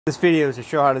This video is to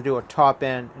show how to do a top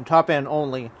end, and top end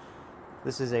only.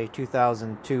 This is a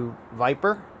 2002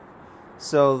 Viper,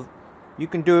 so you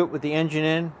can do it with the engine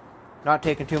in, not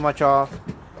taking too much off.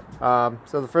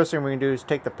 So the first thing we're going to do is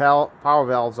take the power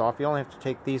valves off. You only have to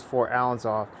take these 4 Allens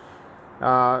off.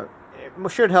 It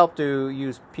should help to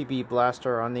use PB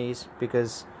blaster on these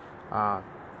because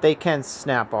they can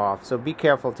snap off, so be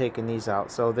careful taking these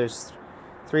out. So there's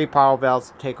 3 power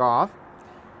valves to take off,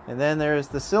 and then there's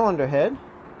the cylinder head.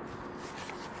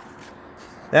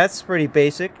 That's pretty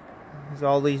basic. There's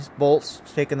all these bolts,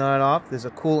 taking that off. There's a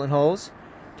coolant hose.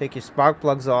 Take your spark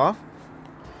plugs off.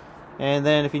 And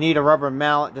then if you need a rubber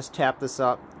mallet, just tap this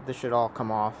up. This should all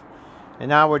come off. And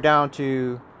now we're down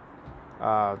to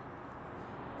the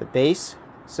base.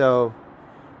 So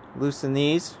loosen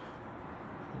these.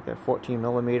 They're 14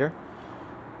 millimeter.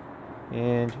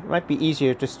 And it might be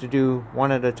easier just to do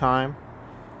one at a time.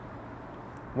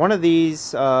 One of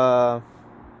these, let's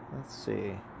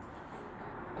see.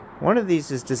 One of these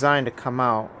is designed to come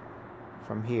out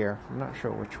from here. I'm not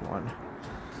sure which one.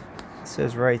 It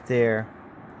says right there.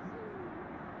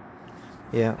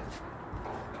 Yeah.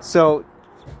 So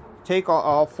take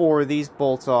all 4 of these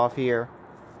bolts off here,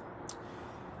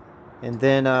 and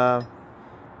then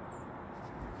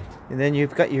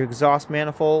you've got your exhaust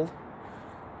manifold.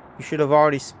 You should have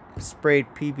already sprayed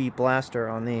PB blaster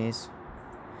on these,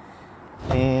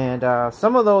 and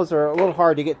some of those are a little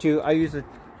hard to get to. I use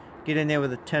get in there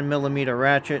with a 10 millimeter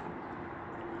ratchet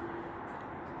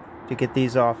to get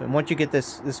these off. And once you get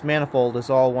this manifold is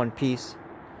all one piece,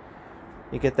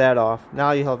 you get that off.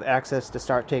 Now you have access to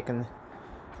start taking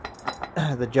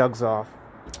the jugs off.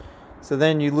 So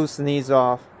then you loosen these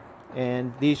off,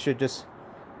 and these should just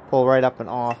pull right up and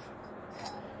off.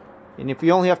 And if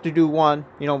you only have to do one,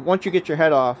 you know, once you get your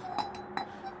head off,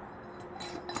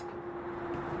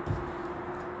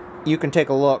 you can take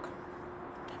a look.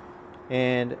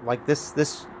 And like this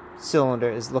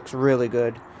cylinder looks really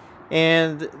good.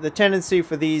 And the tendency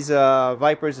for these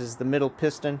Vipers is the middle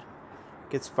piston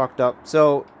gets fucked up.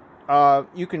 So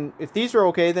you can, if these are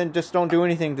okay, then just don't do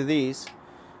anything to these.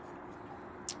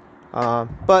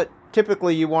 But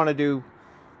typically you want to do,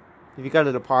 if you got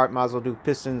it apart, might as well do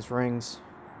pistons, rings,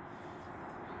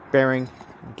 bearing,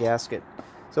 and gasket.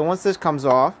 So once this comes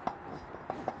off,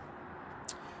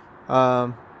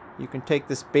 you can take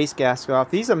this base gasket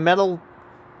off. These are metal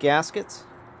gaskets,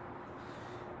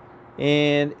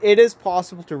 and it is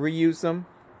possible to reuse them.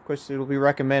 Of course, it will be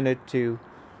recommended to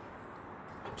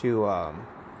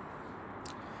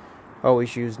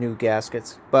always use new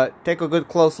gaskets, but take a good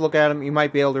close look at them. You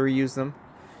might be able to reuse them.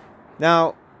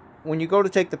 Now, when you go to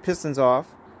take the pistons off,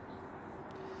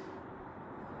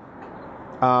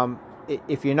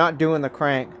 if you're not doing the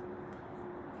crank,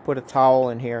 put a towel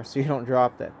in here so you don't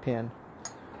drop that pin.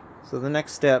 So the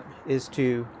next step is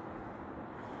to,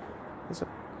 there's a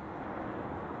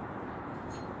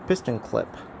piston clip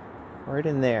right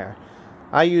in there.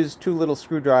 I use 2 little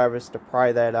screwdrivers to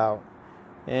pry that out.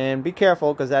 And be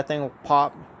careful, because that thing will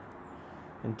pop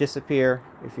and disappear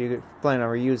if you plan on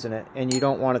reusing it, and you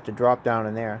don't want it to drop down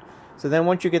in there. So then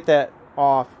once you get that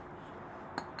off,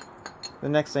 the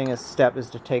next step is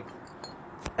to take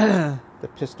the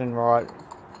piston rod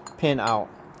pin out.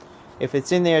 If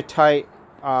it's in there tight,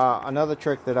 another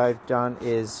trick that I've done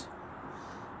is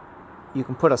you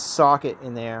can put a socket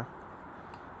in there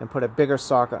and put a bigger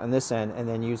socket on this end and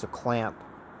then use a clamp.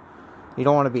 You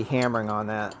don't want to be hammering on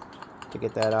that to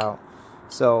get that out.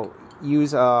 So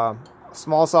use a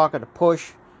small socket to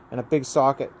push and a big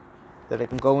socket that it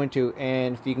can go into,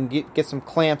 and if you can get some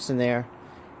clamps in there,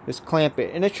 just clamp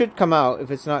it, and it should come out if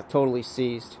it's not totally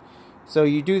seized. So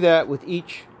you do that with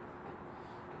each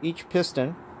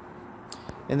piston.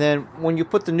 And then when you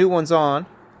put the new ones on,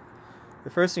 the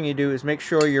first thing you do is make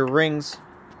sure your rings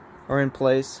are in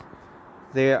place.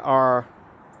 There are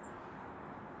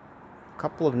a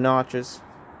couple of notches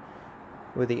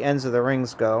where the ends of the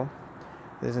rings go.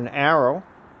 There's an arrow.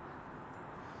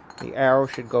 The arrow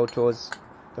should go towards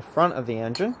the front of the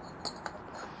engine.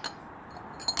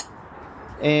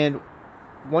 And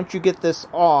once you get this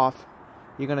off,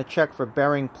 you're going to check for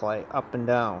bearing play up and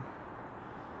down.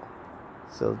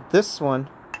 So this one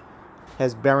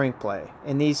has bearing play,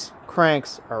 and these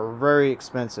cranks are very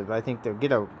expensive. I think they'll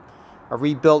get a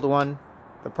rebuilt one.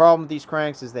 The problem with these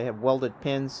cranks is they have welded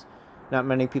pins. Not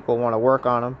many people want to work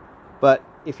on them, but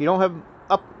if you don't have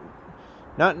up,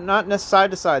 not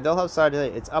side to side, they'll have side to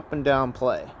side. It's up and down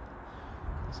play.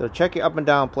 So check your up and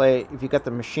down play. If you got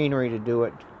the machinery to do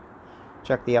it,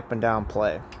 check the up and down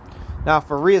play. Now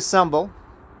for reassemble,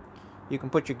 you can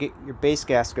put your base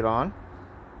gasket on,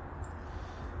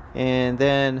 and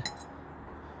then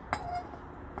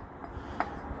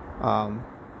And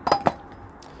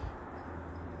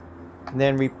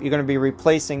then you're going to be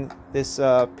replacing this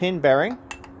pin bearing,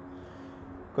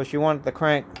 because you want the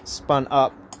crank spun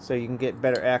up so you can get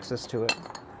better access to it.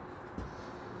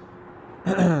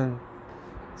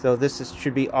 So this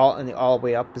should be all in the all the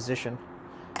way up position.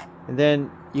 And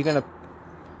then you're going to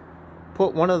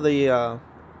put one of the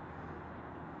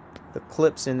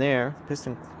clips in there,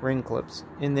 piston ring clips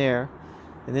in there,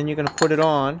 and then you're going to put it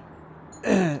on,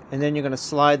 and then you're going to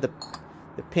slide the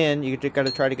pin. You just got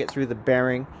to try to get through the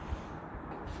bearing.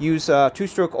 Use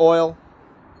two-stroke oil.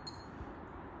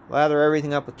 Lather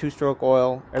everything up with two-stroke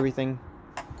oil. Everything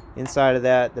inside of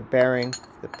that, the bearing,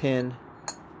 the pin,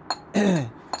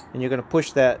 and you're going to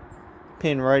push that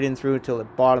pin right in through until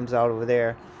it bottoms out over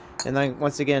there. And then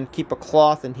once again, keep a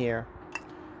cloth in here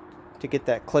to get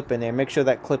that clip in there. Make sure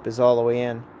that clip is all the way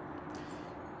in.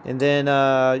 And then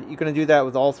you're going to do that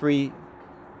with all three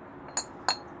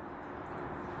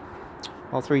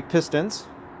pistons.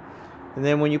 And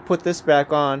then when you put this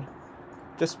back on,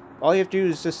 just all you have to do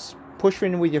is just push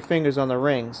in with your fingers on the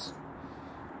rings,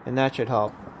 and that should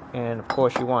help. And of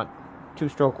course you want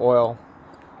two-stroke oil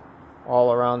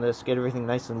all around this, get everything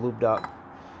nice and lubed up.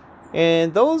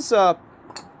 And those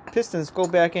pistons go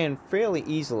back in fairly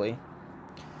easily,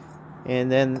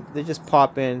 and then they just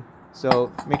pop in.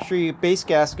 So make sure your base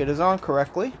gasket is on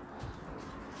correctly.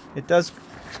 It does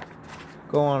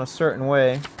go on a certain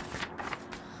way.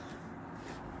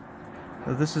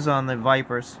 So this is on the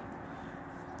Vipers.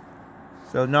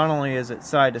 So not only is it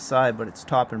side to side, but it's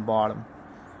top and bottom.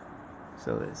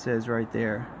 So it says right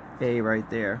there, A right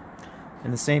there.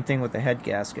 And the same thing with the head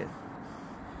gasket.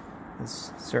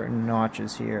 There's certain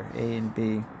notches here, A and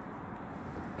B.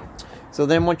 So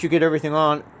then once you get everything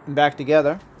on and back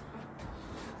together,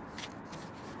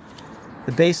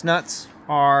 the base nuts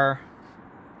are,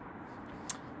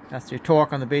 that's your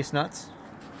torque on the base nuts.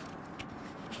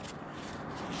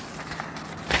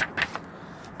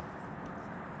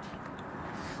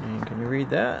 And can you read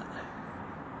that?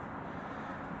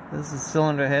 This is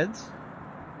cylinder heads.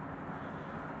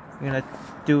 You're going to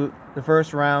do the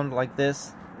first round like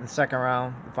this, the second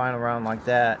round, the final round like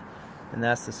that, and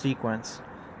that's the sequence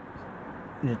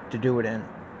to do it in.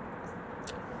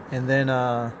 And then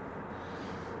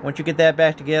once you get that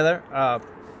back together,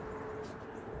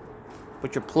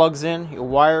 put your plugs in, your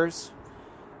wires,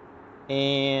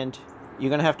 and you're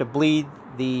going to have to bleed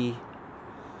the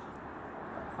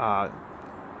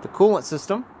coolant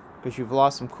system, because you've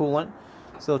lost some coolant.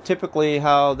 So typically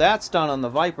how that's done on the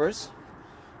Vipers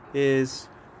is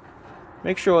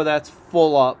make sure that's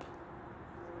full up,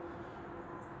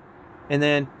 and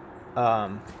then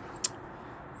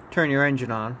turn your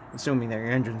engine on, assuming that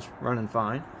your engine's running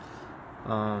fine.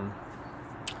 And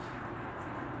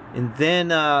then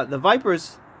the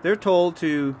Vipers, they're told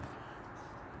to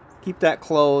keep that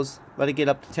closed, let it get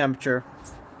up to temperature.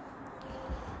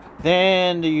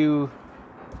 Then you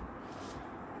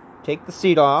take the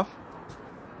seat off.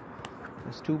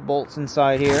 There's two bolts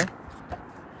inside here.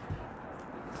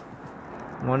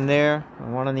 One there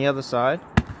and one on the other side.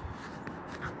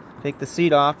 Take the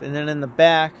seat off, and then in the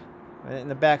back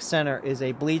center is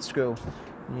a bleed screw.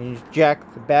 And you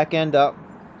jack the back end up,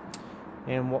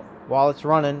 and while it's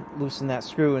running, loosen that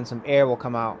screw and some air will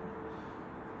come out.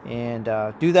 And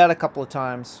do that a couple of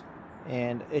times,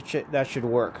 and that should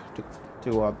work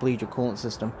to bleed your coolant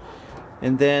system.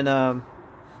 And then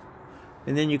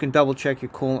you can double check your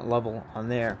coolant level on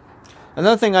there.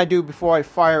 Another thing I do before I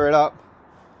fire it up,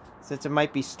 since it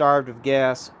might be starved of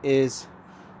gas, is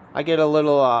I get a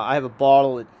little, I have a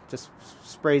bottle that just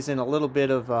sprays in a little bit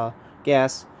of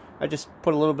gas. I just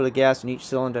put a little bit of gas in each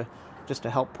cylinder just to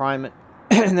help prime it.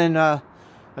 And then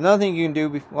another thing you can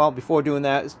do before doing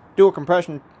that is do a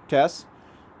compression test.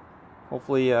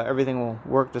 Hopefully everything will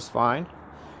work just fine.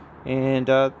 And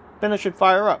then it should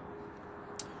fire up.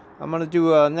 I'm going to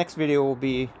do next video will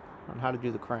be on how to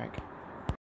do the crank.